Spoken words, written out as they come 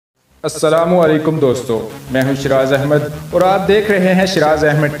अस्सलामुअलैकुम दोस्तों, मैं हूं शिराज अहमद और आप देख रहे हैं शिराज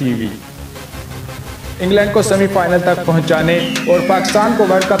अहमद टीवी। इंग्लैंड को सेमीफाइनल तक पहुंचाने और पाकिस्तान को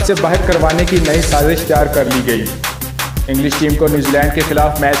वर्ल्ड कप से बाहर करवाने की नई साजिश तैयार कर ली गई। इंग्लिश टीम को न्यूजीलैंड के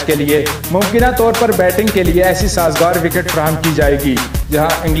खिलाफ मैच के लिए मुमकिना तौर पर बैटिंग के लिए ऐसी साजगार विकेट फराहम की जाएगी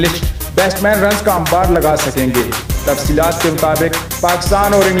जहां इंग्लिश बैट्समैन रन का अंबार लगा सकेंगे। तफसीलात के मुताबिक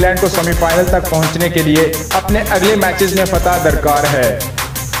पाकिस्तान और इंग्लैंड को सेमीफाइनल तक पहुंचने के लिए अपने अगले मैचेस में फतह दरकार है।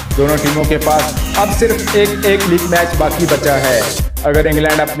 दोनों टीमों के पास अब सिर्फ एक लीग मैच बाकी बचा है। अगर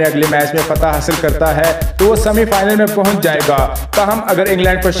इंग्लैंड अपने अगले मैच में फतह हासिल करता है तो वो सेमीफाइनल में पहुंच जाएगा। ताहम अगर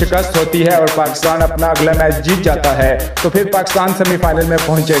इंग्लैंड पर शिकस्त होती है और पाकिस्तान अपना अगला मैच जीत जाता है तो फिर पाकिस्तान सेमीफाइनल में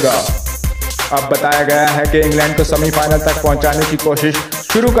पहुंचेगा। अब बताया गया है कि इंग्लैंड को सेमीफाइनल तक पहुंचाने की कोशिश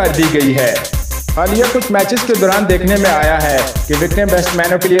शुरू कर दी गई है। हालिया कुछ मैचेस के दौरान देखने में आया है कि विकेटें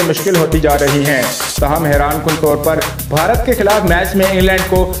बैट्समैनों के लिए मुश्किल होती जा रही हैं। ताहम हैरानकुन तौर पर भारत के खिलाफ मैच में इंग्लैंड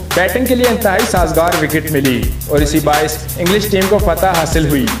को बैटिंग के लिए इंतहाई साजगार विकेट मिली और इसी बाइस इंग्लिश टीम को फतह हासिल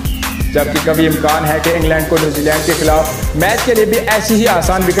हुई। जबकि कभी इम्कान है कि इंग्लैंड को न्यूजीलैंड के खिलाफ मैच के लिए भी ऐसी ही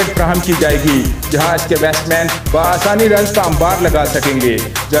आसान विकेट फराहम की जाएगी जहां इसके बैट्समैन बआसानी रन का अंबार लगा सकेंगे।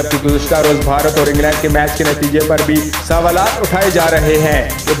 जबकि गुज़िश्ता रोज भारत और इंग्लैंड के मैच के नतीजे पर भी सवालात उठाए जा रहे हैं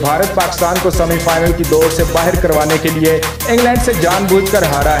कि भारत पाकिस्तान को सेमीफाइनल की दौड़ से बाहर करवाने के लिए इंग्लैंड से जानबूझकर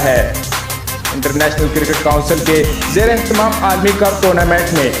हारा है। इंटरनेशनल क्रिकेट काउंसिल के ज़ेर एहतमाम आलमी कप टूर्नामेंट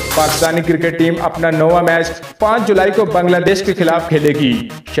में पाकिस्तानी क्रिकेट टीम अपना 9वां मैच 5 जुलाई को बांग्लादेश के खिलाफ खेलेगी।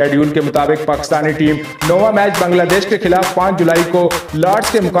 शेड्यूल के मुताबिक पाकिस्तानी टीम 9वां मैच बांग्लादेश के खिलाफ 5 जुलाई को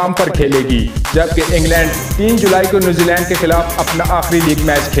लॉर्ड्स के मुकाम पर खेलेगी, जबकि इंग्लैंड 3 जुलाई को न्यूजीलैंड के खिलाफ अपना आखिरी लीग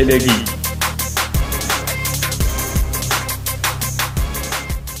मैच खेलेगी।